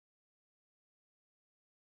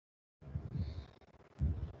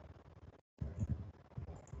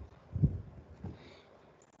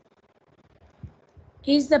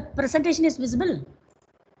Is the presentation is visible?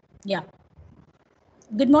 Yeah.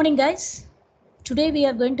 Good morning, guys. Today we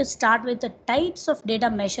are going to start with the types of data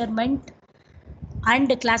measurement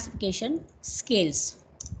and classification scales.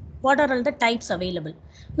 What are all the types available?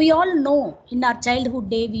 We all know in our childhood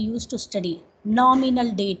day we used to study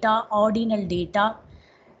nominal data, ordinal data,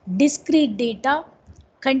 discrete data,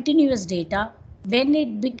 continuous data. When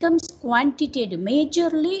it becomes quantitative,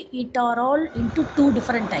 majorly it are all into two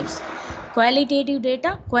different types: qualitative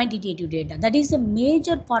data, quantitative data. That is a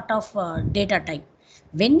major part of data type.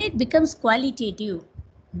 When it becomes qualitative,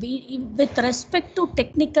 with respect to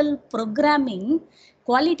technical programming,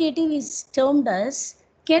 qualitative is termed as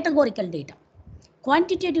categorical data.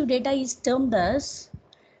 Quantitative data is termed as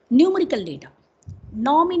numerical data.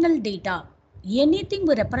 Nominal data, anything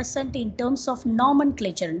we represent in terms of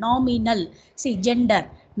nomenclature, nominal, see gender,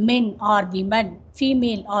 men or women,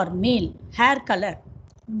 female or male, hair color,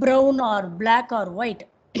 brown or black or white,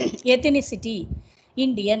 ethnicity,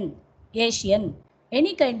 Indian, Asian,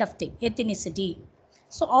 any kind of thing, ethnicity.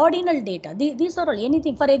 So ordinal data, these are all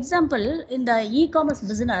anything. For example, in the e-commerce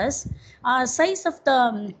business, size of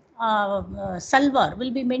the salwar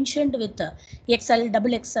will be mentioned with XL,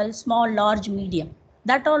 double XL, small, large, medium.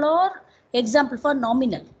 That all are example for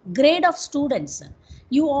nominal. Grade of students.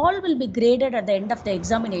 You all will be graded at the end of the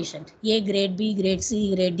examination. A grade, B grade,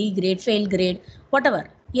 C grade, D grade, fail grade, whatever.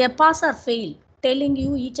 A pass or fail, telling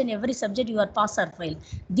you each and every subject you are pass or fail.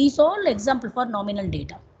 These all example for nominal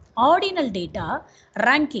data. Ordinal data,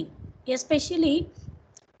 ranking, especially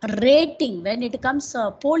rating. When it comes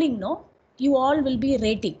polling, no, you all will be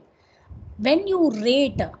rating. When you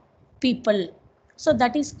rate people, so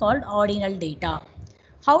that is called ordinal data.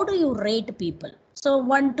 How do you rate people? So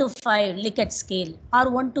 1 to 5 Likert scale,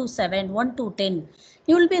 or 1 to 7, 1 to 10.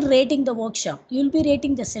 You will be rating the workshop, you will be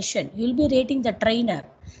rating the session, you will be rating the trainer.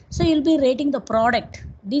 So you will be rating the product.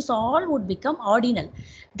 These all would become ordinal.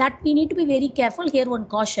 That we need to be very careful here. One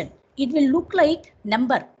caution, it will look like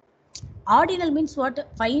number. Ordinal means what?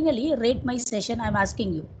 Finally rate my session, I'm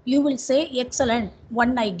asking you. You will say excellent,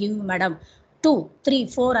 1 I give you madam, 2, 3,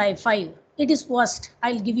 4 I 5. It is worst,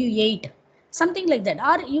 I'll give you 8. Something like that.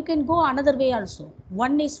 Or you can go another way also.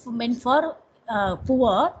 One is meant for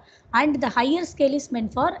poor, and the higher scale is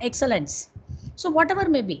meant for excellence. So whatever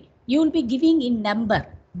may be, you will be giving in number,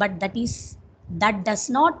 but that does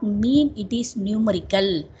not mean it is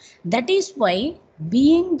numerical. That is why,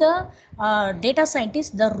 being the data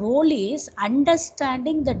scientist, the role is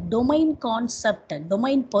understanding the domain concept,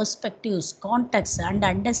 domain perspectives, context, and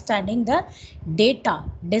understanding the data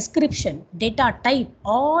description, data type,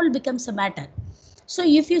 all becomes a matter. So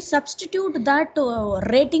if you substitute that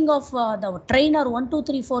rating of the trainer 1, 2,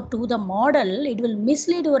 3, 4 to the model, it will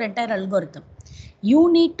mislead your entire algorithm. You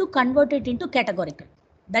need to convert it into categorical.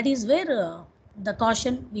 That is where the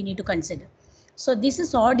caution we need to consider. So this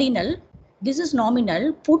is ordinal, this is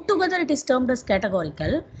nominal. Put together it is termed as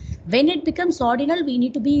categorical. When it becomes ordinal, we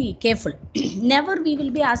need to be careful. Never we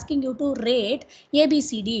will be asking you to rate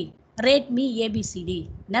ABCD, rate me ABCD.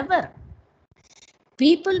 Never.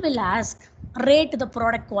 People will ask, rate the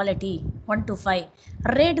product quality 1 to 5,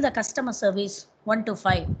 rate the customer service 1 to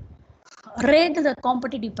 5, rate the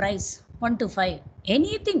competitive price 1 to 5.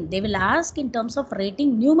 Anything they will ask in terms of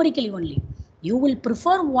rating numerically only. You will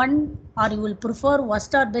prefer one, or you will prefer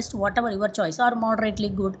worst or best, whatever your choice, or moderately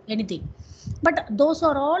good, anything. But those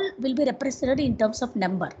are all will be represented in terms of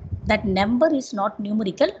number. That number is not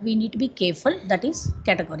numerical. We need to be careful. That is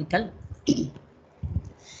categorical.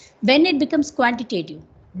 When it becomes quantitative,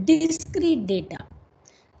 discrete data,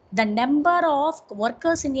 the number of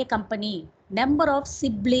workers in a company, number of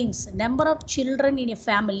siblings, number of children in a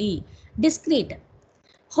family, discrete.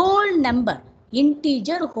 Whole number,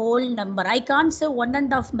 integer whole number. I can't say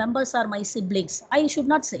 1.5 members are my siblings. I should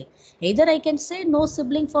not say. Either I can say no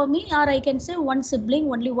sibling for me, or I can say one sibling,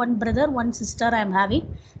 only one brother, one sister I am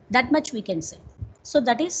having. That much we can say. So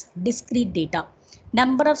that is discrete data.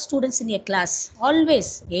 Number of students in a class,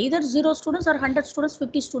 always either 0 students or 100 students,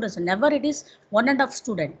 50 students. Never it is 1.5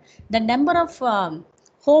 student. The number of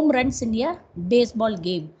home runs in a baseball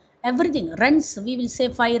game, everything runs, we will say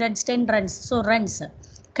 5 runs, 10 runs. So runs.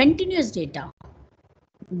 Continuous data,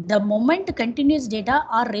 the moment continuous data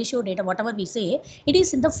or ratio data, whatever we say, it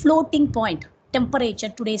is in the floating point. Temperature,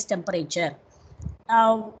 today's temperature,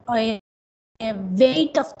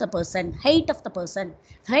 weight of the person, height of the person.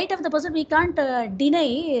 Height of the person, we can't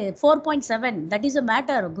deny 4.7. That is a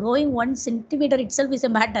matter. Growing 1 centimeter itself is a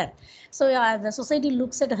matter. So the society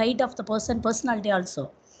looks at height of the person, personality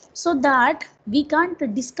also. So that we can't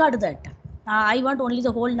discard that. I want only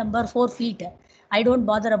the whole number 4 feet. I don't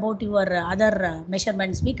bother about your other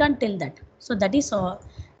measurements. We can't tell that. So that is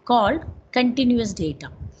called continuous data.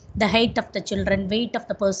 The height of the children, weight of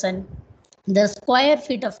the person, the square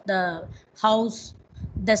feet of the house,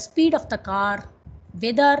 the speed of the car,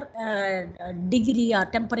 weather degree or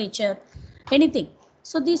temperature, anything.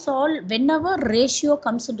 So these all, whenever ratio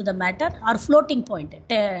comes into the matter, are floating point.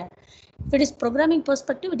 If it is programming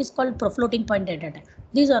perspective, it is called floating point data type.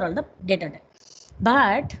 These are all the data type.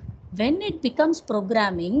 But when it becomes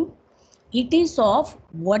programming, it is of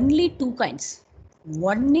only two kinds.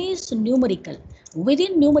 One is numerical.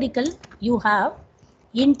 Within numerical, you have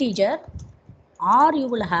integer or you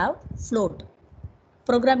will have float,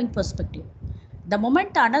 programming perspective. The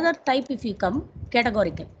moment another type, if you come,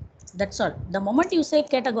 categorical. That's all. The moment you say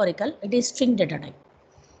categorical, it is string data type.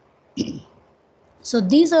 So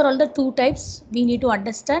these are all the two types we need to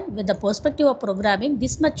understand. With the perspective of programming,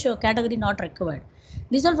 this much category not required.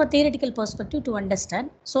 These are for theoretical perspective to understand.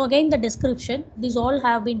 So again, the description, these all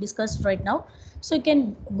have been discussed right now. So you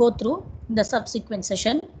can go through the subsequent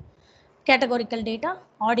session. Categorical data,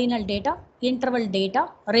 ordinal data, interval data,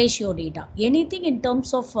 ratio data. Anything in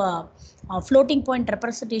terms of floating point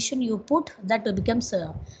representation you put, that becomes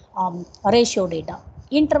ratio data,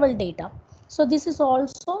 interval data. So this is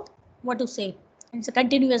also what to say, it's a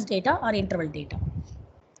continuous data or interval data.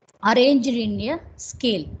 Arranged in a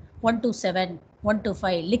scale 1 to 7, 1 to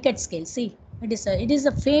 5, Likert scale. See, it is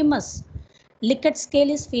a famous, Likert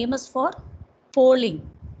scale is famous for polling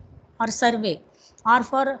or survey, or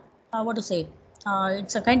for what to say,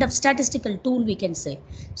 it's a kind of statistical tool, we can say.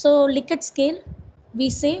 So Likert scale, we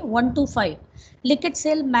say 1 to 5. Likert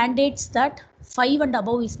scale mandates that 5 and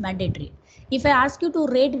above is mandatory. If I ask you to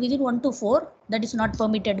rate within 1 to 4, that is not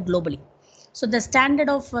permitted globally. So the standard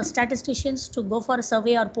of statisticians to go for a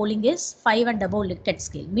survey or polling is 5 and above Likert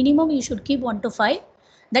scale. Minimum you should keep 1 to 5.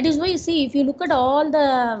 That is why you see, if you look at all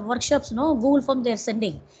the workshops, no, Google form they are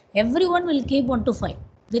sending, everyone will keep 1 to 5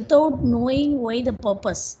 without knowing why the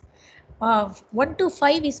purpose. 1 to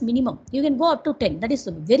 5 is minimum. You can go up to 10. That is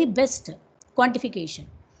the very best quantification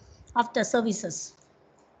of the services.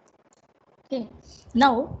 Okay.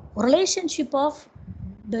 Now, relationship of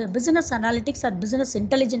the business analytics or business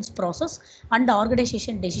intelligence process and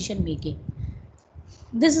organization decision making.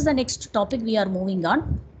 This is the next topic we are moving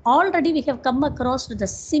on. Already we have come across the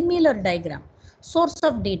similar diagram. Source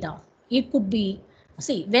of data. It could be,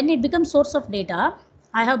 see, when it becomes source of data,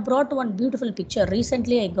 I have brought one beautiful picture.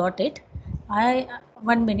 Recently I got it.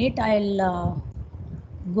 1 minute, I'll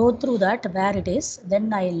go through that where it is.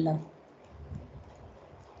 Then I'll,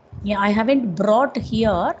 yeah, I haven't brought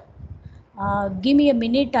here. Give me a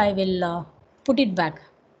minute, I will put it back.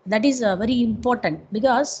 That is very important,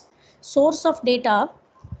 because source of data,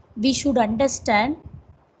 we should understand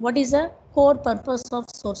what is the core purpose of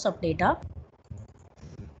source of data.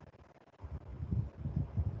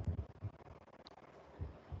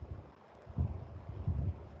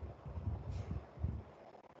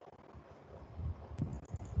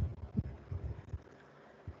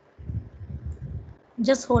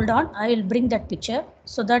 Just hold on, I will bring that picture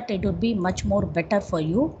so that it would be much more better for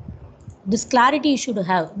you. This clarity you should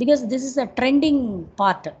have, because this is a trending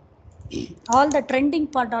part. All the trending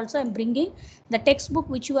part also I'm bringing. The textbook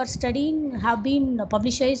which you are studying have been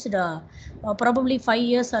published probably 5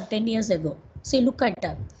 years or 10 years ago. See, look at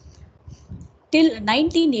till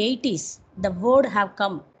 1980s, the word have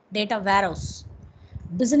come, data warehouse,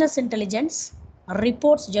 business intelligence,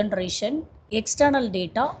 reports generation, external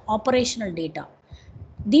data, operational data.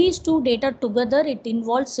 These two data together, it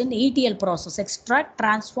involves in ETL process, extract,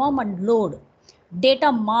 transform and load.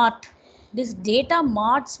 Data mart, this data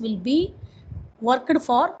marts will be worked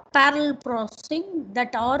for parallel processing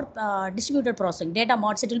that are distributed processing. Data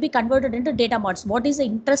marts, it will be converted into data marts. What is the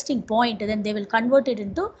interesting point? Then they will convert it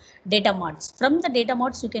into data marts. From the data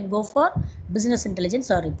marts, you can go for business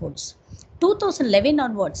intelligence or reports. 2011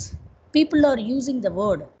 onwards, people are using the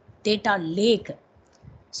word data lake.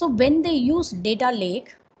 So when they use data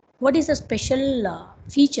lake, what is a special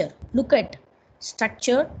feature? Look at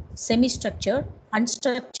structured, semi-structured,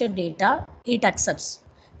 unstructured data, it accepts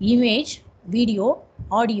image, video,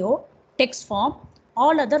 audio, text form,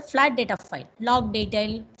 all other flat data file, log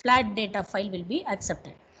data, flat data file will be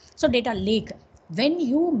accepted. So data lake, when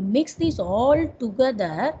you mix these all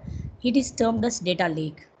together, it is termed as data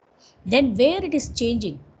lake. Then where it is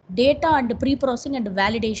changing, data and pre-processing and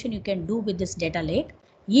validation you can do with this data lake.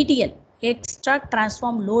 ETL, extract,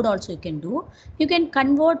 transform, load also you can do. You can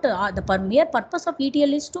convert, the mere purpose of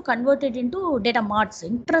ETL is to convert it into data marts.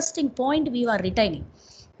 Interesting point we are retaining.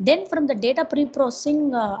 Then from the data pre-processing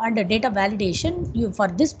and data validation, for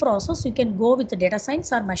this process, you can go with the data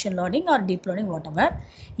science or machine learning or deep learning, whatever.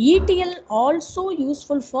 ETL also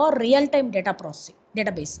useful for real-time data processing,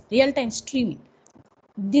 database, real-time streaming.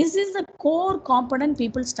 This is the core component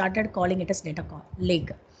people started calling it as data lake.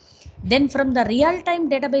 Then from the real-time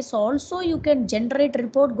database also you can generate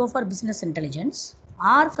report, go for business intelligence,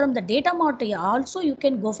 or from the data mart also you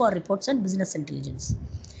can go for reports and business intelligence.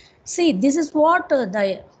 See, this is what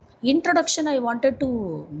the introduction I wanted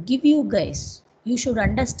to give you guys. You should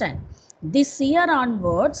understand. This year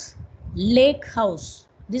onwards, lake house.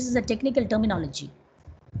 This is a technical terminology.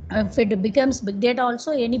 If it becomes big data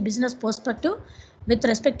also, any business perspective with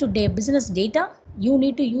respect to business data, you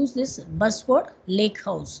need to use this buzzword lake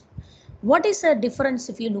house. What is the difference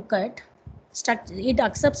if you look at it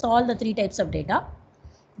accepts all the three types of data.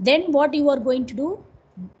 Then what you are going to do,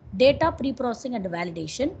 data pre-processing and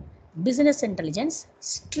validation, business intelligence,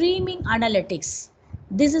 streaming analytics.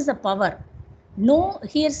 This is the power. No,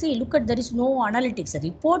 here see, look at, there is no analytics.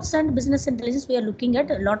 Reports and business intelligence, we are looking at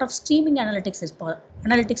a lot of streaming analytics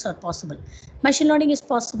analytics are possible. Machine learning is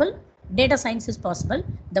possible. Data science is possible.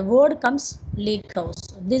 The word comes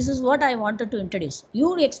lakehouse. This is what I wanted to introduce.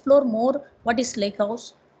 You explore more what is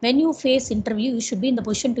lakehouse. When you face interview, you should be in the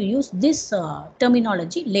position to use this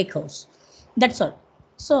terminology lakehouse. That's all.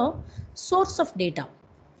 So, source of data.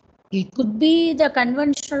 It could be the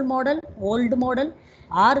conventional model, old model,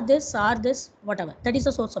 or this, whatever. That is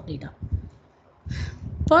the source of data.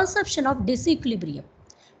 Perception of disequilibrium.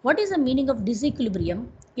 What is the meaning of disequilibrium?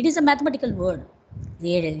 It is a mathematical word.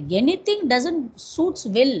 Anything doesn't suits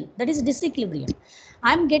well, that is disequilibrium.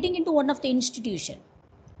 I am getting into one of the institution.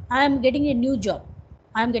 I am getting a new job.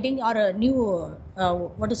 I am getting or a new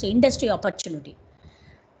industry opportunity.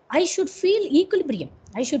 I should feel equilibrium.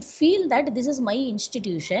 I should feel that this is my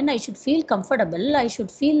institution. I should feel comfortable. I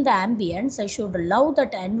should feel the ambience. I should love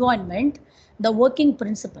that environment, the working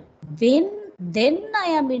principle. Then I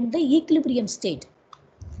am in the equilibrium state.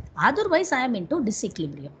 Otherwise, I am into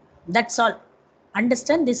disequilibrium. That's all.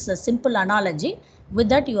 Understand this simple analogy. With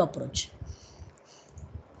that, you approach.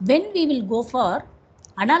 When we will go for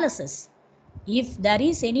analysis, if there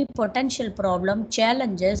is any potential problem,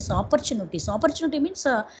 challenges, opportunities. Opportunity means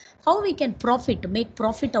how we can make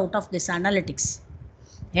profit out of this analytics.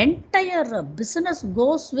 Entire business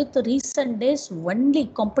goes with recent days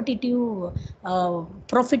only competitive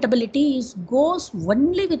profitability goes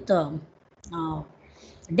only with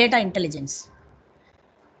data intelligence.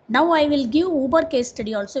 Now I will give Uber case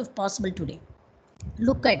study also if possible today.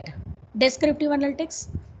 Look at descriptive analytics.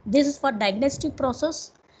 This is for diagnostic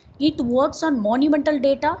process. It works on monumental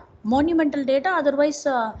data, otherwise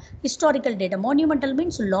historical data. Monumental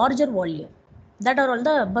means larger volume. That are all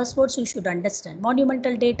the buzzwords you should understand.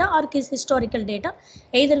 Monumental data or historical data,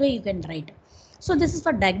 either way you can write. So this is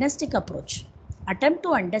for diagnostic approach. Attempt to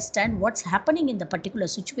understand what's happening in the particular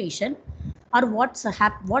situation or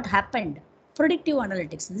what happened. Predictive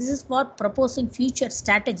analytics. This is for proposing future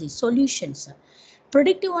strategies, solutions.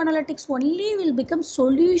 Predictive analytics only will become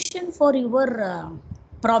solution for your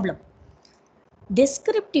problem.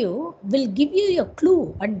 Descriptive will give you a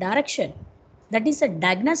clue and direction. That is a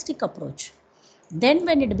diagnostic approach. Then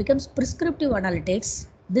when it becomes prescriptive analytics,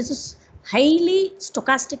 this is highly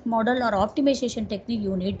stochastic model or optimization technique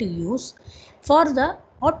you need to use for the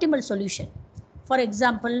optimal solution. For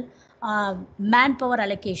example, manpower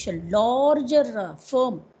allocation, larger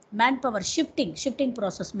firm, manpower shifting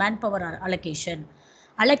process, manpower allocation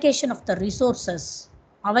of the resources,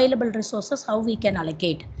 available resources, how we can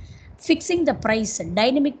allocate. Fixing the price,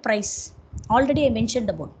 dynamic price. Already I mentioned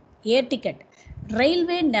about air ticket.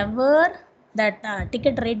 Railway never that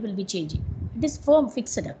ticket rate will be changing. It is firm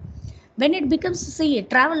fixed. When it becomes, see, a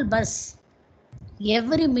travel bus,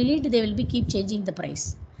 every minute they will be keep changing the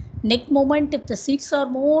price. Next moment, if the seats are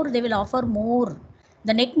more, they will offer more.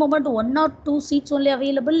 The next moment, 1 or 2 seats only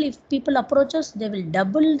available. If people approach us, they will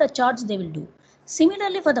double the charge they will do.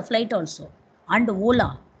 Similarly for the flight also. And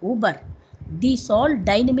Ola, Uber, these all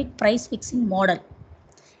dynamic price fixing model.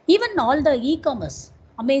 Even all the e-commerce,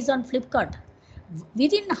 Amazon, Flipkart,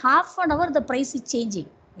 within half an hour the price is changing.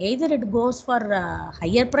 Either it goes for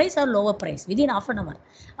higher price or lower price within half an hour.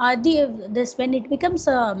 When it becomes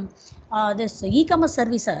this e-commerce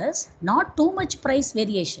services, not too much price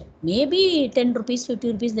variation. Maybe 10 rupees,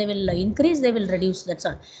 50 rupees they will increase, they will reduce, that's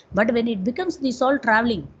all. But when it becomes these all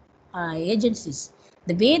traveling agencies,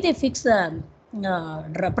 the way they fix the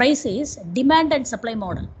price is demand and supply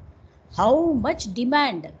model. How much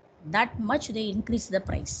demand, that much they increase the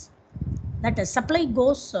price. That the supply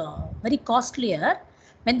goes very costlier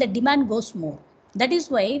when the demand goes more. That is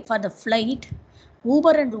why for the flight,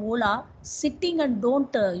 Uber and Ola sitting and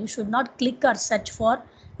don't, you should not click or search for,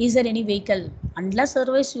 is there any vehicle? Unless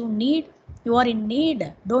otherwise you are in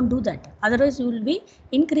need, don't do that. Otherwise you will be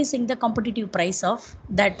increasing the competitive price of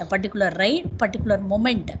that particular ride, particular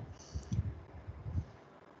moment.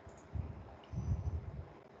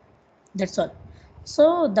 That's all.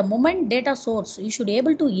 So the moment data source, you should be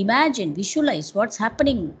able to imagine, visualize what's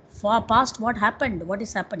happening far past, what happened, what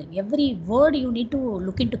is happening. Every word you need to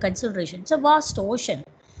look into consideration. It's a vast ocean.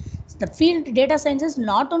 The field data science is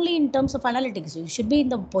not only in terms of analytics. You should be in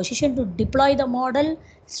the position to deploy the model,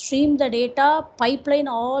 stream the data, pipeline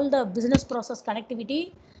all the business process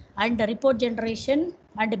connectivity and the report generation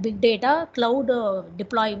and big data, cloud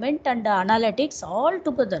deployment and analytics all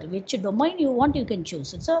together. Which domain you want, you can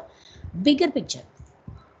choose. It's a bigger picture.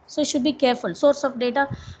 So should be careful. Source of data.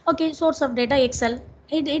 Okay, source of data, Excel.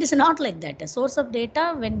 It is not like that. A source of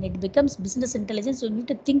data, when it becomes business intelligence, you need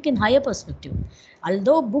to think in higher perspective.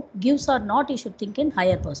 Although book gives or not, you should think in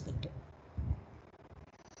higher perspective.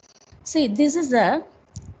 See, this is the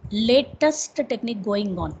latest technique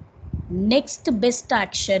going on. Next best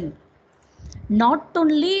action. Not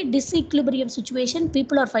only disequilibrium situation,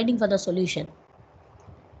 people are fighting for the solution.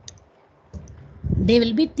 They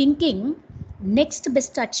will be thinking next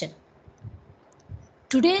best action.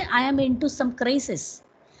 Today I am into some crisis.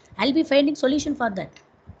 I'll be finding solution for that.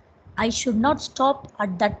 I should not stop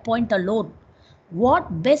at that point alone.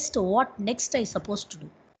 What best, what next I supposed to do?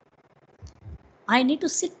 I need to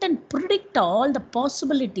sit and predict all the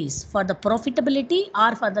possibilities for the profitability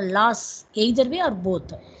or for the loss, either way or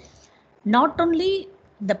both. Not only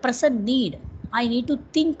the present need, I need to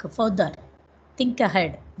think further, think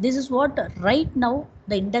ahead. This is what right now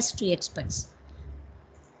the industry expects.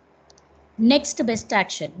 Next best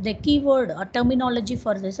action. The keyword or terminology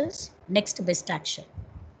for this is next best action.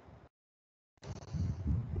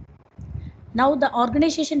 Now the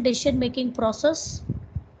organization decision making process,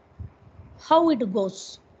 how it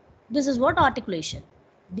goes. This is what articulation.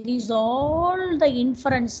 These all the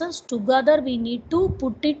inferences together we need to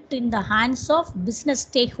put it in the hands of business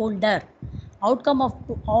stakeholder. Outcome of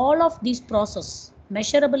all of these process,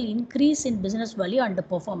 measurable increase in business value and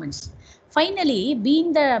performance. Finally,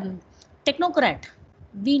 being the technocrat,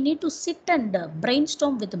 we need to sit and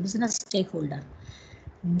brainstorm with the business stakeholder.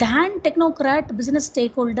 Then technocrat, business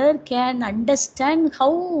stakeholder can understand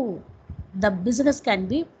how the business can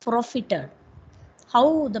be profited,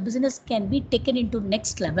 how the business can be taken into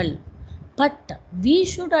next level. But we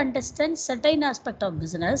should understand certain aspect of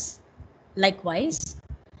business. Likewise,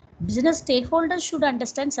 business stakeholders should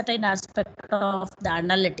understand certain aspect of the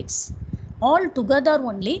analytics. All together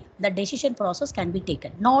only the decision process can be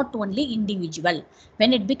taken, not only individual.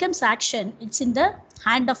 When it becomes action, it's in the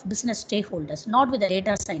hand of business stakeholders, not with the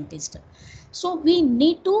data scientist. So we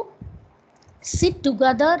need to sit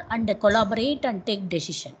together and collaborate and take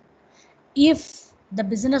decision. If the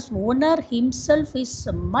business owner himself is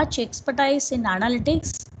much expertise in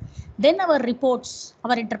analytics, then our reports,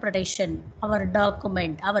 our interpretation, our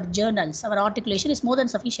document, our journals, our articulation is more than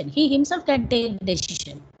sufficient. He himself can take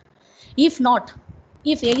decision. If not,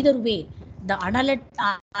 if either way the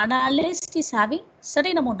analyst is having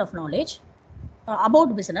certain amount of knowledge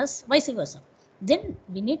about business, vice versa, then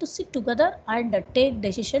we need to sit together and take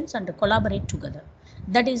decisions and collaborate together.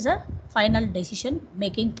 That is a final decision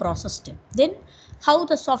making process step. Then how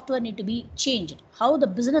the software need to be changed, how the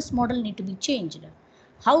business model need to be changed,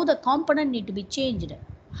 how the component need to be changed,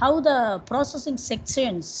 how the processing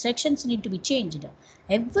sections need to be changed.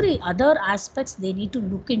 Every other aspects they need to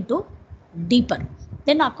look into deeper.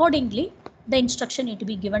 Then accordingly, the instruction need to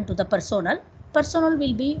be given to the personnel. Personnel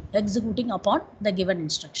will be executing upon the given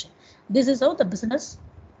instruction. This is how the business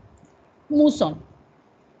moves on.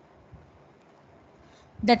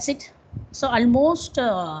 That's it. So almost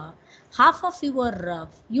half of your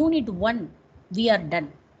unit 1 we are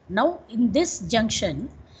done. Now in this junction,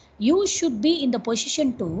 you should be in the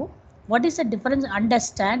position to what is the difference,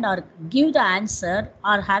 understand or give the answer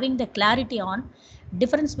or having the clarity on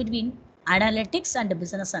difference between analytics and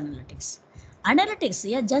business analytics. Analytics,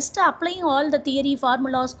 yeah, just applying all the theory,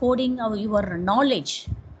 formulas, coding, your knowledge.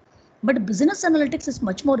 But business analytics is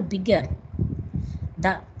much more bigger.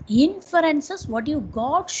 The inferences what you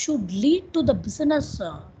got should lead to the business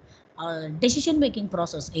decision making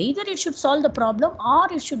process. Either it should solve the problem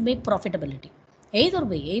or it should make profitability. Either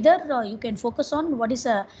way, either you can focus on what is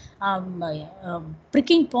a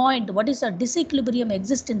pricking point, what is a disequilibrium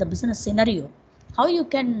exist in the business scenario, how you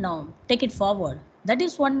can take it forward. That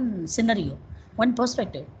is one scenario, one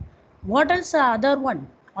perspective. What else other one?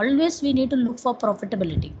 Always we need to look for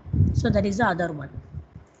profitability. So that is the other one.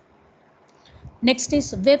 Next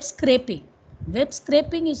is web scraping. Web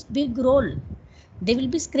scraping is big role. They will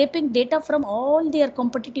be scraping data from all their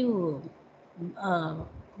competitive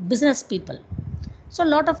business people. So a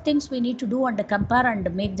lot of things we need to do and compare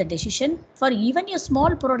and make the decision for even a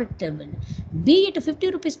small product, be it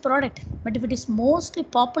 50 rupees product, but if it is mostly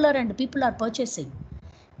popular and people are purchasing,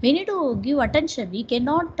 we need to give attention. We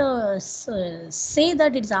cannot say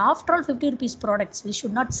that it's after all 50 rupees products. We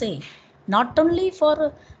should not say. Not only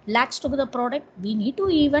for lakhs to the product, we need to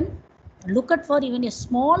even look at for even a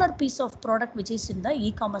smaller piece of product which is in the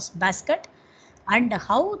e-commerce basket, and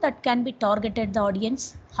how that can be targeted the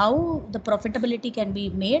audience, how the profitability can be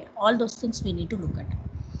made. All those things we need to look at.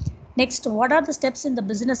 Next, what are the steps in the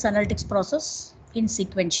business analytics process in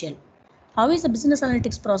sequential? How is the business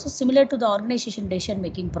analytics process similar to the organization decision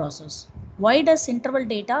making process? Why does interval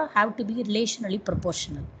data have to be relationally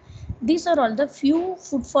proportional? These are all the few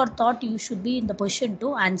food for thought you should be in the position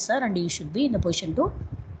to answer, and you should be in the position to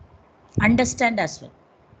understand as well.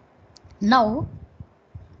 Now,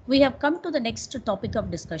 we have come to the next topic of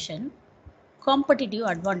discussion, competitive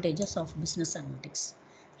advantages of business analytics.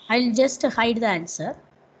 I'll just hide the answer.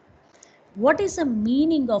 What is the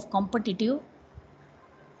meaning of competitive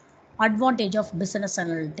advantage of business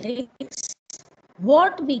analytics?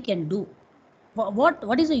 What we can do?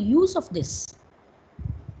 What is the use of this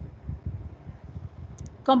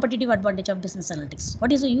competitive advantage of business analytics?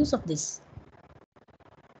 What is the use of this?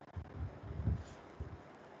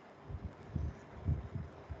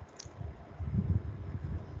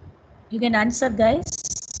 You can answer, guys.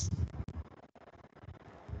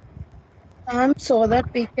 So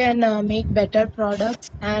that we can make better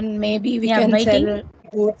products, and maybe we Yeah, can waiting. sell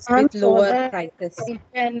goods so with lower that prices. we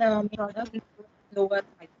can make products with lower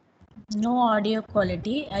prices. No audio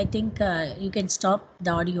quality. I think you can stop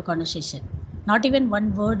the audio conversation. Not even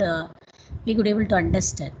one word we could able to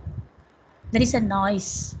understand. There is a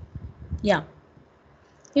noise. Yeah.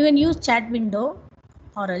 You can use chat window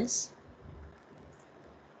or else.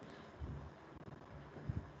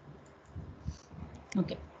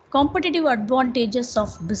 Okay. Competitive advantages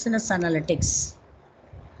of business analytics.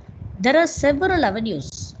 There are several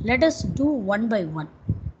avenues. Let us do one by one.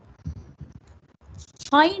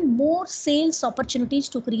 Find more sales opportunities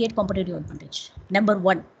to create competitive advantage. Number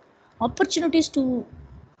one, opportunities to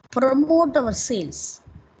promote our sales.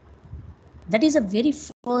 That is a very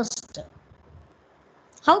first.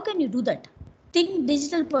 How can you do that? Think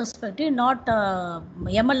digital perspective, not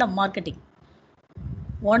MLM marketing,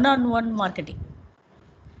 one-on-one marketing.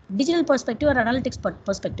 Digital perspective or analytics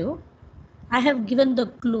perspective, I have given the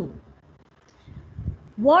clue.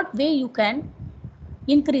 What way you can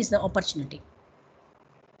increase the opportunity?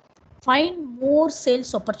 Find more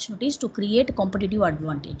sales opportunities to create competitive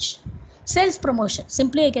advantage. Sales promotion,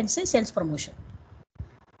 simply I can say sales promotion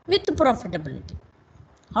with profitability.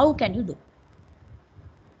 How can you do?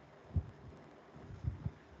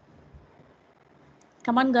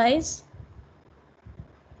 Come on, guys.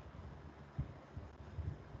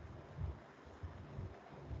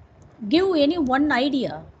 Give any one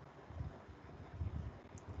idea.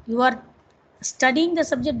 You are studying the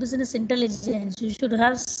subject business intelligence. You should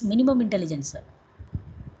have minimum intelligence.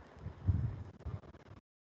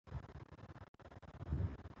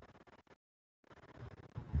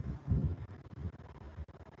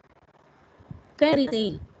 Can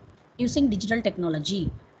retail using digital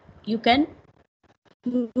technology. You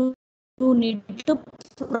need to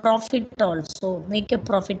profit also, make a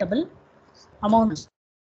profitable amount.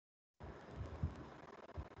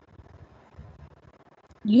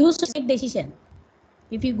 Use to take decision.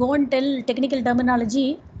 If you go and tell technical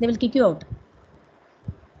terminology, they will kick you out.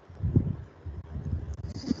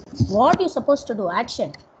 What you're supposed to do?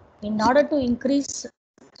 Action. In order to increase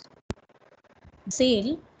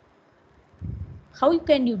sale, how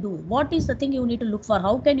can you do? What is the thing you need to look for?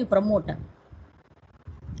 How can you promote?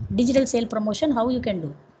 Digital sale promotion, how you can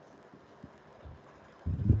do?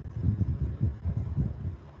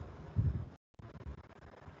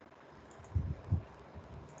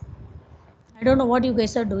 I don't know what you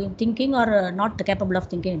guys are doing, thinking or not capable of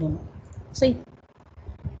thinking, I don't know. See,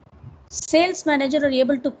 sales manager are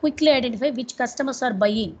able to quickly identify which customers are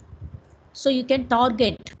buying. So you can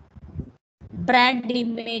target brand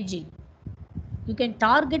imaging. You can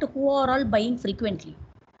target who are all buying frequently.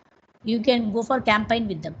 You can go for campaign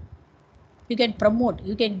with them. You can promote.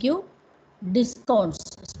 You can give discounts,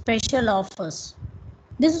 special offers.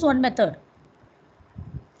 This is one method.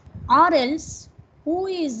 Or else, who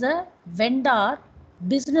is a vendor,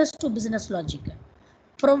 business to business logic,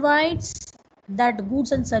 provides that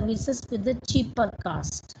goods and services with the cheaper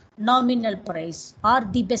cost, nominal price or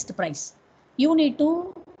the best price. You need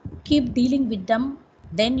to keep dealing with them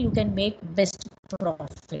then you can make best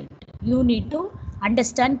profit. You need to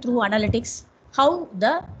understand through analytics how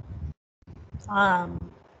the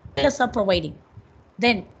retailers are providing.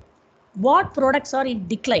 Then what products are in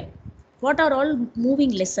decline? What are all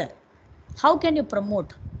moving lesser? How can you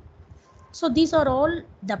promote? So these are all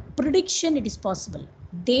the prediction. It is possible.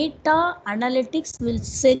 Data analytics will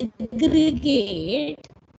segregate.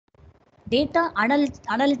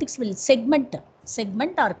 Analytics will segment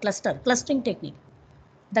or clustering technique.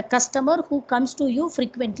 The customer who comes to you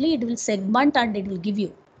frequently, it will segment and it will give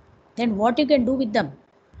you. Then what you can do with them?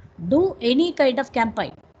 Do any kind of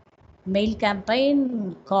campaign, mail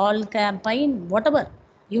campaign, call campaign, whatever.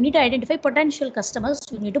 You need to identify potential customers.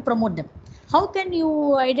 You need to promote them. How can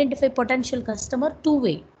you identify potential customer? Two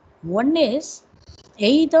ways. One is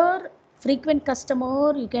either frequent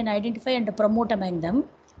customer you can identify and promote among them,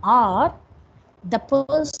 or the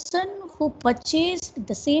person who purchased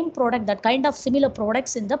the same product, that kind of similar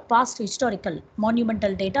products in the past historical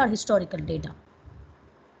monumental data or historical data.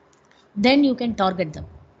 Then you can target them.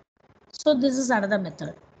 So this is another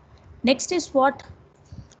method. Next is what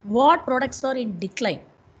products are in decline.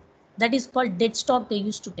 That is called dead stock, they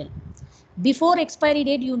used to tell. Before expiry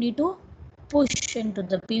date, you need to push into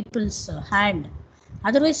the people's hand.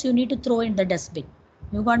 Otherwise, you need to throw in the dustbin.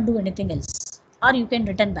 You can't do anything else. Or you can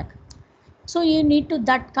return back. So you need to,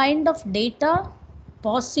 that kind of data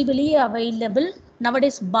possibly available.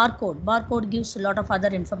 Nowadays, barcode gives a lot of other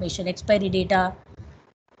information, expiry data,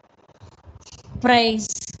 price,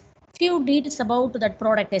 few details about that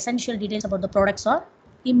product, essential details about the products are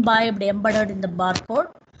embedded in the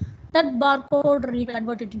barcode. That barcode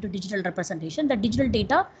converted into digital representation. The digital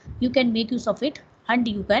data, you can make use of it and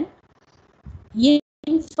you can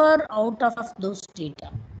infer out of those data.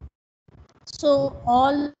 So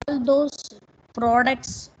all those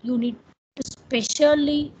products you need to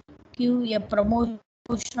specially give a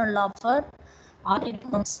promotional offer or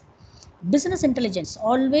business intelligence.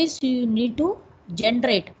 Always you need to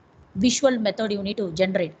generate visual method. You need to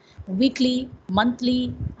generate weekly,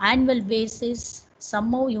 monthly, annual basis.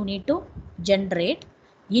 Somehow you need to generate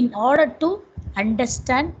in order to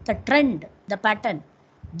understand the trend, the pattern,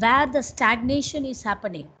 where the stagnation is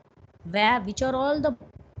happening, which are all the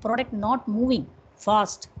product not moving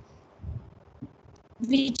fast,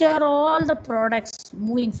 which are all the products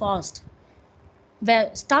moving fast,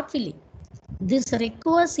 where stock filling. This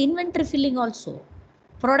requires inventory filling also,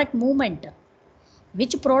 product movement.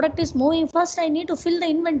 Which product is moving fast, I need to fill the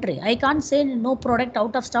inventory. I can't say no product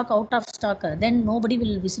out of stock, then nobody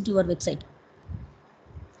will visit your website.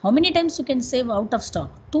 How many times you can save out of stock?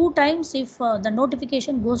 2 times. If the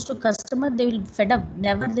notification goes to customer, they will be fed up.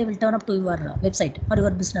 Never they will turn up to your website or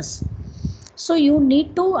your business. So you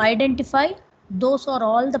need to identify those are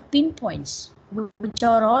all the pinpoints which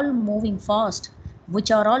are all moving fast, which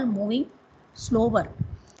are all moving slower,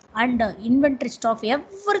 and inventory stock,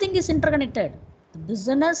 everything is interconnected. The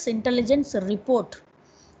business intelligence report,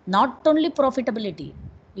 not only profitability,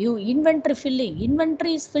 you inventory filling,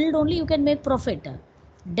 inventory is filled only you can make profit.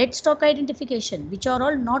 Dead stock identification, which are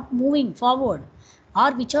all not moving forward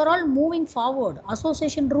or which are all moving forward.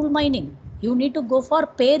 Association rule mining, you need to go for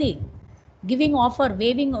pairing, giving offer,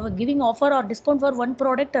 giving offer or discount for one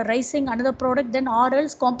product, raising another product, then or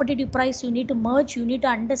else competitive price. You need to merge, you need to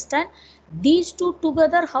understand these two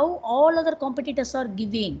together, how all other competitors are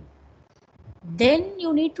giving. Then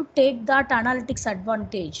you need to take that analytics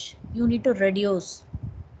advantage. You need to reduce.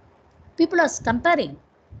 People are comparing.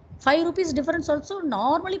 5 rupees difference also,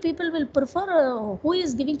 normally people will prefer who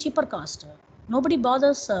is giving cheaper cost. Nobody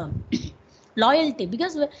bothers loyalty,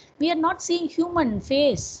 because we are not seeing human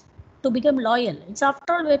face to become loyal. It's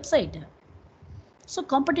after all website. So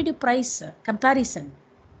competitive price comparison,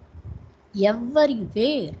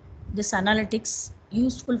 everywhere this analytics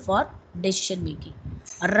useful for decision making.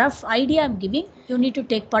 A rough idea I'm giving, you need to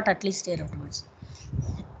take part at least here afterwards.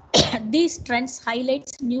 These trends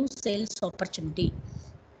highlights new sales opportunity.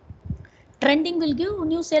 Trending will give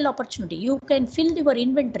new sale opportunity. You can fill your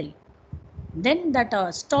inventory. Then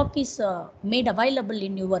that stock is made available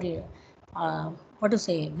in your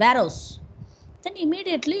warehouse. Then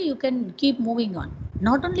immediately you can keep moving on.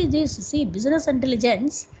 Not only this, see, business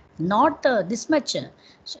intelligence, not this much.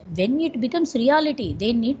 So when it becomes reality,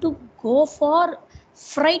 they need to go for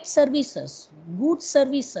freight services, goods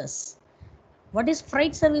services. What is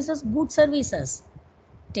freight services? Goods services.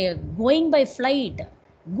 They're going by flight.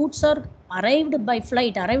 Goods are arrived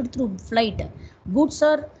through flight. Goods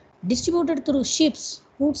are distributed through ships.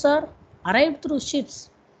 Goods are arrived through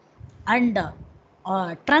ships and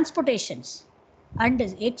transportations and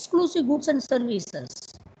exclusive goods and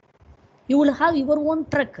services. You will have your own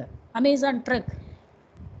truck, Amazon truck.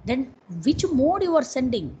 Then which mode you are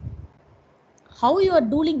sending, how you are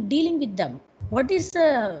dealing with them, what is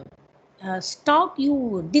the stock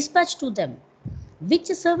you dispatch to them, which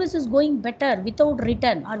service is going better without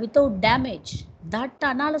return or without damage. That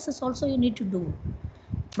analysis also you need to do.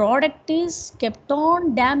 Product is kept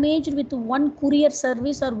on damaged with one courier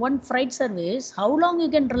service or one freight service, how long you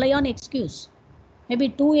can rely on excuse? Maybe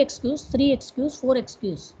 2 excuse, 3 excuse, 4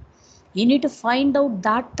 excuse. You need to find out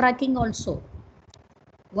that tracking also.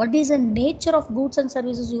 What is the nature of goods and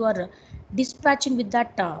services you are dispatching with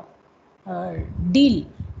that deal?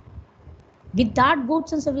 With that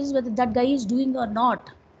goods and services, whether that guy is doing or not.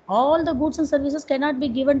 All the goods and services cannot be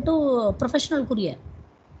given to professional courier.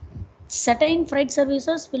 Certain freight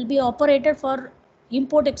services will be operated for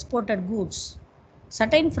import exported goods.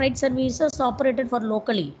 Certain freight services operated for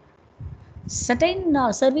locally. Certain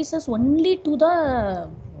services only to the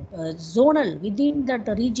zonal within that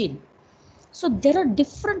region. So there are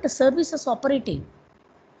different services operating.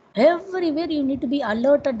 Everywhere you need to be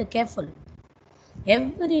alert and careful.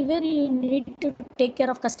 Everywhere you need to take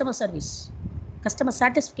care of customer service, customer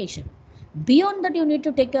satisfaction. Beyond that, you need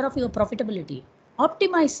to take care of your profitability.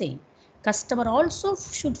 Optimizing. Customer also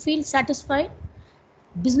should feel satisfied.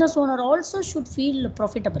 Business owner also should feel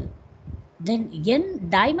profitable. Then n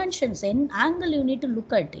dimensions, n angle you need to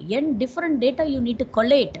look at, n different data you need to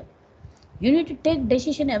collate. You need to take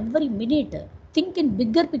decision every minute. Think in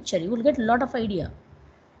bigger picture. You will get a lot of idea.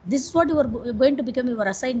 This is what you are going to become your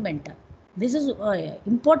assignment. This is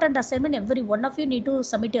important assignment. Every one of you need to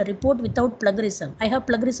submit a report without plagiarism. I have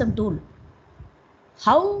plagiarism tool.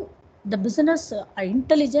 How the business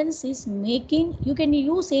intelligence is making, you can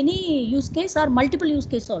use any use case or multiple use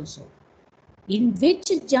case also. In which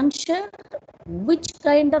juncture, which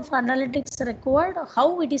kind of analytics required,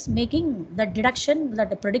 how it is making the deduction,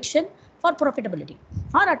 the prediction for profitability.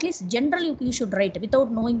 Or at least general you should write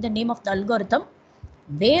without knowing the name of the algorithm,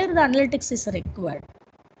 where the analytics is required,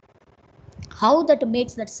 how that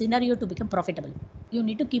makes that scenario to become profitable. You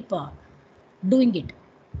need to keep doing it.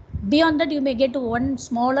 Beyond that, you may get one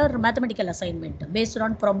smaller mathematical assignment based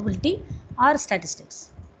on probability or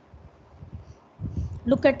statistics.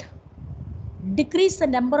 Look at decrease the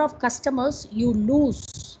number of customers you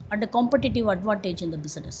lose and a competitive advantage in the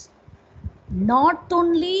business. Not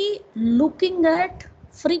only looking at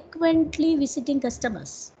frequently visiting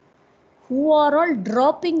customers who are all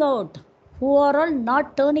dropping out, who are all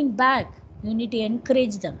not turning back, you need to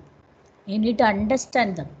encourage them. You need to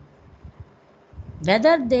understand them.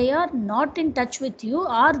 Whether they are not in touch with you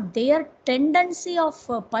or their tendency of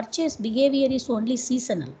purchase behavior is only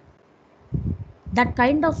seasonal. That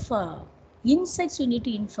kind of insights you need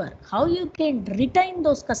to infer. How you can retain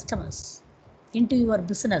those customers into your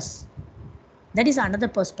business. That is another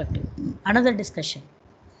perspective, another discussion.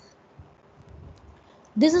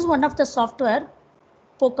 This is one of the software,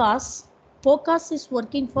 POCAS. POCAS is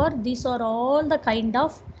working for, these are all the kind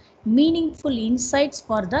of meaningful insights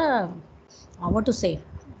for the,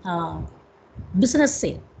 business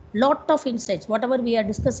sale. Lot of insights, whatever we are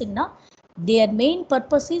discussing now, their main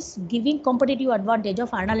purpose is giving competitive advantage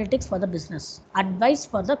of analytics for the business, advice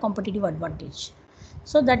for the competitive advantage.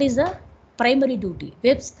 So that is the primary duty.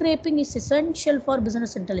 Web scraping is essential for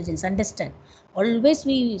business intelligence. Understand, always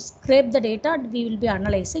we scrape the data, we will be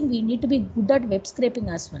analyzing. We need to be good at web scraping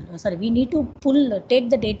as well. We need to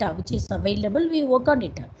take the data which is available, we work on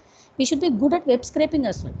it. We should be good at web scraping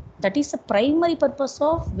as well. That is the primary purpose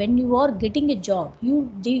of when you are getting a job. You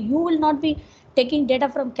will not be taking data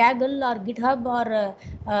from Kaggle or GitHub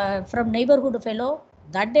or from neighborhood fellow.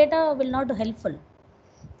 That data will not be helpful.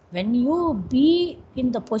 When you be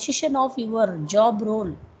in the position of your job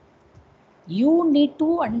role, you need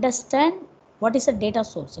to understand what is the data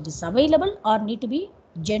source. It is available or need to be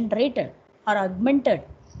generated or augmented.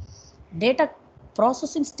 Data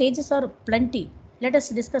processing stages are plenty. Let us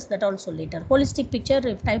discuss that also later. Holistic picture,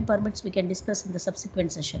 if time permits, we can discuss in the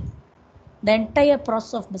subsequent session. The entire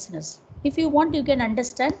process of business. If you want, you can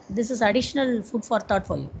understand. This is additional food for thought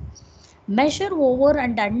for you. Measure over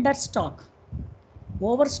and under stock.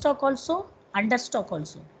 Overstock also, understock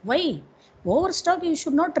also. Why? Overstock you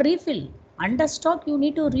should not refill. Understock you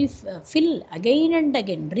need to refill again and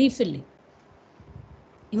again, refilling.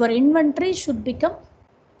 Your inventory should become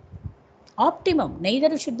optimum. Neither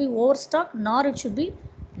it should be overstock nor it should be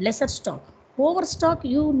lesser stock. Overstock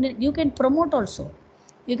you can promote also.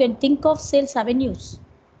 You can think of sales avenues,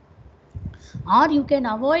 or you can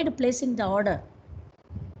avoid placing the order.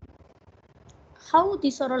 How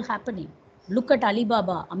these are all happening? Look at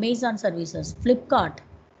Alibaba, Amazon services, Flipkart,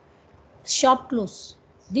 ShopClose.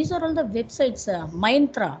 These are all the websites,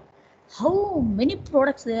 Myntra. How many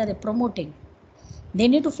products they are promoting? They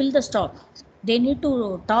need to fill the stock. They need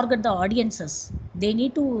to target the audiences. They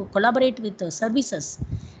need to collaborate with the services.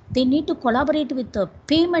 They need to collaborate with the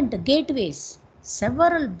payment gateways.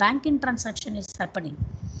 Several banking transactions is happening.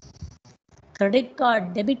 Credit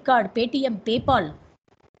card, debit card, Paytm, PayPal,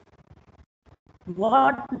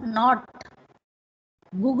 what not,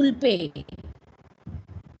 Google Pay.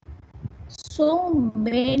 So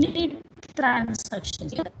many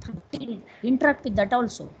transactions. Interact with that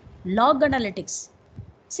also. Log analytics.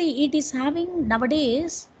 See, it is having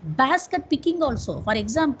nowadays basket picking also. For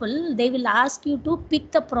example, they will ask you to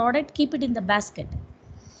pick the product, keep it in the basket.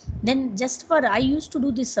 Then just for, I used to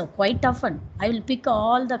do this quite often. I will pick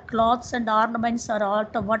all the cloths and ornaments or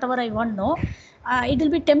whatever I want. No, it will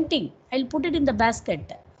be tempting. I'll put it in the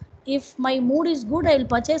basket. If my mood is good, I will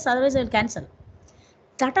purchase. Otherwise, I will cancel.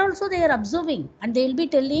 That also they are observing, and they will be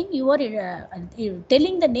telling you are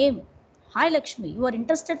telling the name. Hi Lakshmi, you are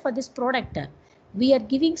interested for this product. We are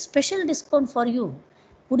giving special discount for you.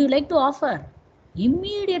 Would you like to offer?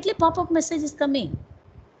 Immediately pop-up message is coming.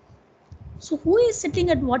 So who is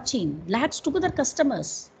sitting and watching? Lakhs together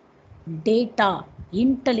customers. Data,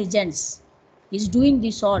 intelligence is doing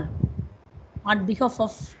this all on behalf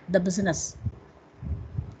of the business.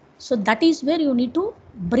 So that is where you need to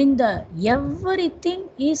bring the, everything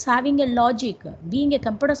is having a logic. Being a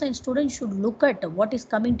computer science student should look at what is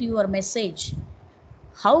coming to your message,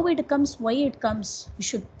 how it comes, why it comes. You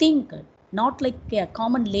should think, not like a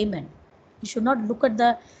common layman. You should not look at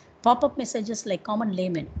the pop-up messages like common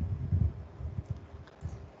layman.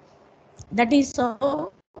 That is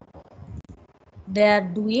how they are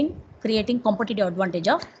doing, creating competitive advantage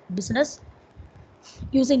of business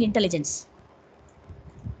using intelligence.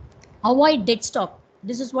 Avoid dead stock.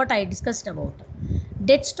 This is what I discussed about.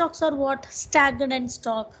 Dead stocks are what? Stagnant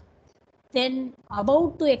stock, then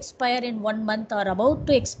about to expire in 1 month or about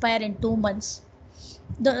to expire in 2 months.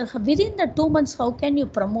 Within the 2 months, how can you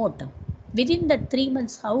promote? Within the 3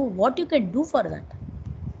 months, what you can do for that?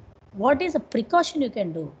 What is a precaution you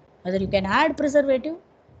can do? Whether you can add preservative,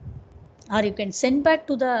 or you can send back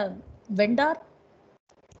to the vendor,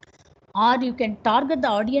 or you can target the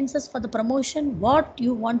audiences for the promotion. What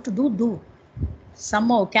you want to do.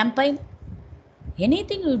 Somehow campaign,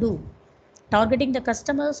 anything you do, targeting the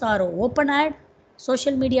customers or open ad,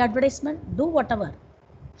 social media advertisement, do whatever.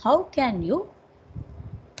 How can you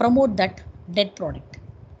promote that dead product?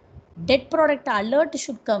 Dead product alert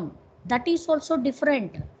should come. That is also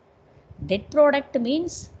different. Dead product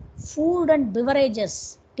means food and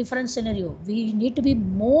beverages, different scenario. We need to be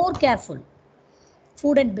more careful.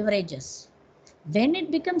 Food and beverages. When it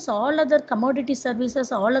becomes all other commodity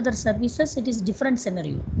services, all other services, it is different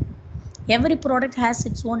scenario. Every product has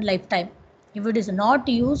its own lifetime. If it is not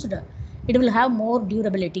used, it will have more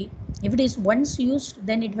durability. If it is once used,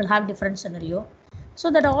 then it will have different scenario. So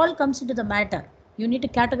that all comes into the matter. You need to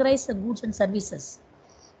categorize the goods and services.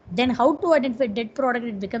 Then how to identify dead product,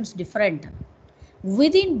 it becomes different.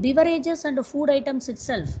 Within beverages and food items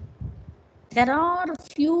itself, there are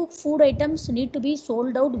few food items need to be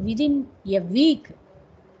sold out within a week.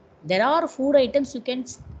 There are food items you can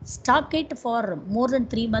stock it for more than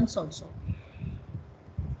 3 months also.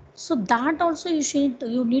 So that also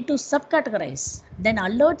you need to subcategorize. Then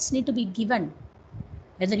alerts need to be given.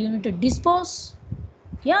 Whether you need to dispose,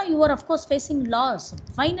 yeah, you are of course facing loss.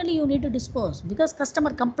 Finally, you need to dispose because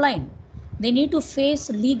customer complain. They need to face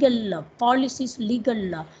legal policies,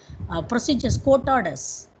 legal procedures, court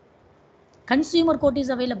orders. Consumer court is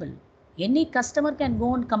available. Any customer can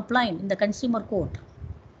go and complain in the consumer court.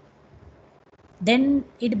 Then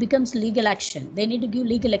it becomes legal action. They need to give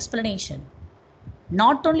legal explanation.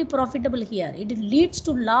 Not only profitable here, it leads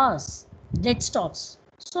to loss, dead stocks.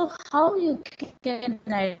 So how you can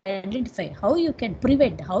identify, how you can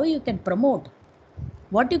prevent, how you can promote,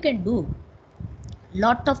 what you can do,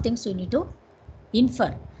 lot of things you need to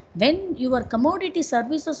infer. When your commodity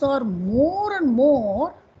services are more and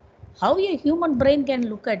more, how a human brain can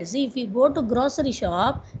look at it. See, if you go to grocery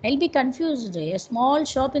shop, I'll be confused. A small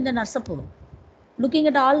shop in the Narsapur, looking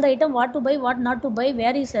at all the item, what to buy, what not to buy,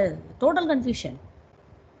 where is a total confusion.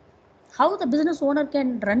 How the business owner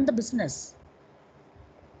can run the business?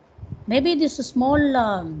 Maybe these small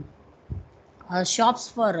shops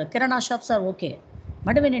for Kirana shops are okay.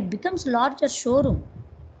 But when it becomes larger showroom,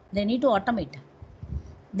 they need to automate.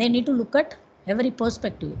 They need to look at every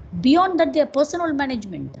perspective. Beyond that, their personal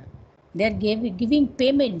management. They are giving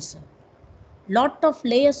payments. Lot of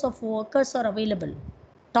layers of workers are available.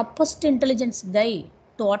 Topmost intelligence guy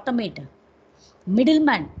to automate.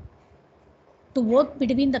 Middleman to work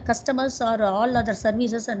between the customers or all other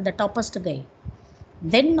services and the topmost guy.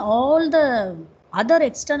 Then all the other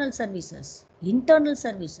external services, internal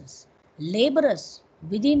services, laborers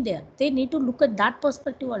within there. They need to look at that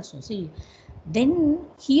perspective also. See, then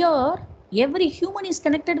here every human is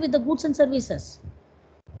connected with the goods and services.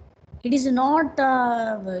 It is not,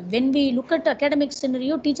 when we look at academic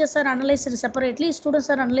scenario, teachers are analyzed separately, students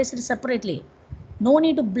are analyzed separately. No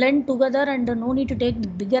need to blend together and no need to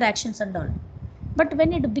take bigger actions and all. But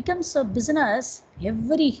when it becomes a business,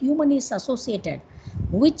 every human is associated.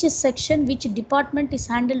 Which section, which department is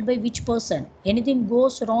handled by which person. Anything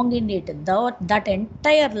goes wrong in it, that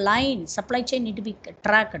entire line, supply chain need to be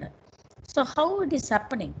tracked. So how it is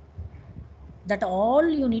happening? That all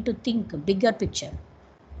you need to think bigger picture.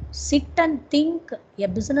 Sit and think a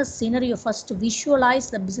business scenario first.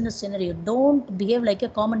 Visualize the business scenario. Don't behave like a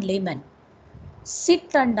common layman.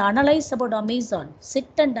 Sit and analyze about Amazon. Sit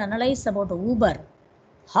and analyze about Uber.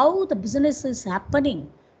 How the business is happening.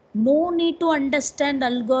 No need to understand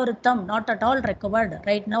algorithm. Not at all required.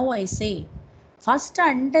 Right now I say. First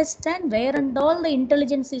understand where and all the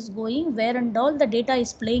intelligence is going. Where and all the data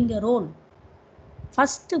is playing a role.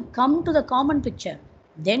 First come to the common picture.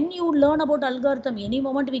 Then you learn about algorithm. Any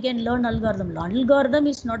moment we can learn algorithm. Algorithm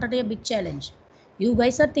is not a big challenge. You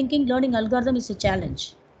guys are thinking learning algorithm is a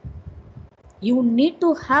challenge. You need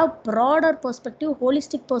to have broader perspective,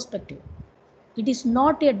 holistic perspective. It is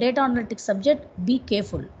not a data analytics subject. Be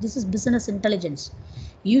careful. This is business intelligence.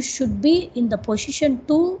 You should be in the position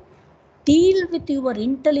to deal with your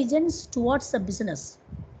intelligence towards the business.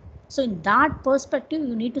 So in that perspective,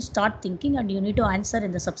 you need to start thinking and you need to answer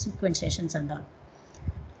in the subsequent sessions and all.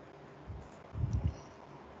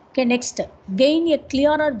 Okay, next, gain a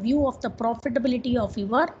clearer view of the profitability of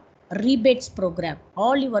your rebates program,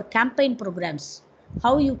 all your campaign programs,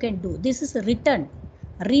 how you can do. This is a written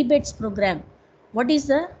rebates program. What is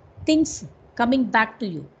the things coming back to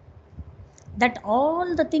you? That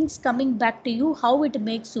all the things coming back to you, how it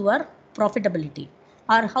makes your profitability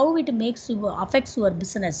or how it makes you affects your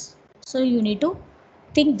business. So you need to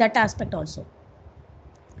think that aspect also.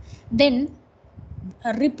 Then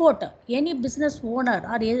a reporter, any business owner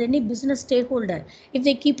or any business stakeholder, if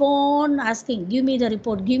they keep on asking, give me the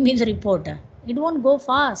report, it won't go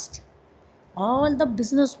fast. All the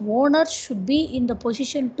business owners should be in the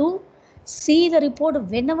position to see the report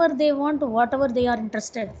whenever they want, whatever they are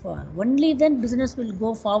interested for. Only then business will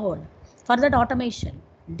go forward. For that automation,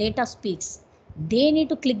 data speaks. They need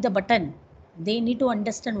to click the button. They need to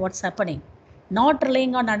understand what's happening. Not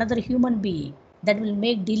relying on another human being. That will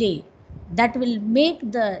make delay. That will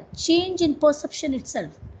make the change in perception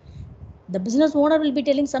itself. The business owner will be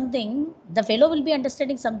telling something, the fellow will be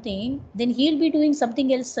understanding something, then he'll be doing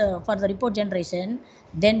something else for the report generation.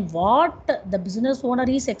 Then what the business owner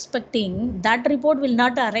is expecting, that report will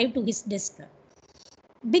not arrive to his desk.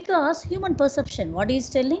 Because human perception, what he is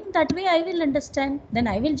telling, that way I will understand, then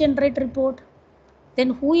I will generate report.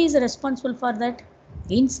 Then who is responsible for that?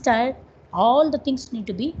 Instead, all the things need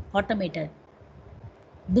to be automated.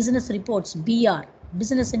 Business reports, BR,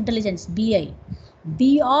 business intelligence, BI.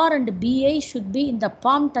 BR and BI should be in the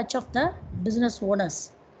palm touch of the business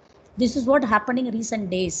owners. This is what happening in recent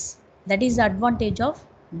days. That is the advantage of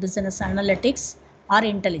business analytics or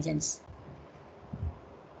intelligence.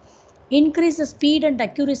 Increase the speed and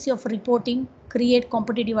accuracy of reporting, create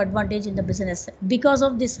competitive advantage in the business. Because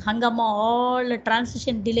of this hangama, all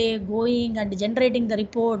transition delay going and generating the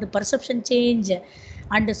report, perception change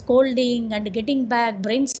and scolding and getting back,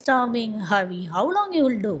 brainstorming, how long you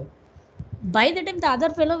will do? By the time the other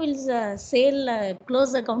fellow will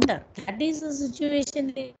close the counter. That is the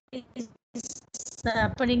situation is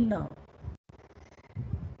happening now.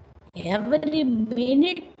 Every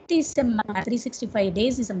minute is a matter, 365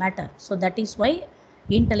 days is a matter. So that is why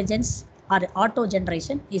intelligence or auto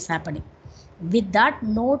generation is happening. With that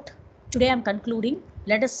note, today I am concluding.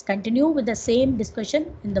 Let us continue with the same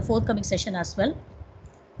discussion in the forthcoming session as well.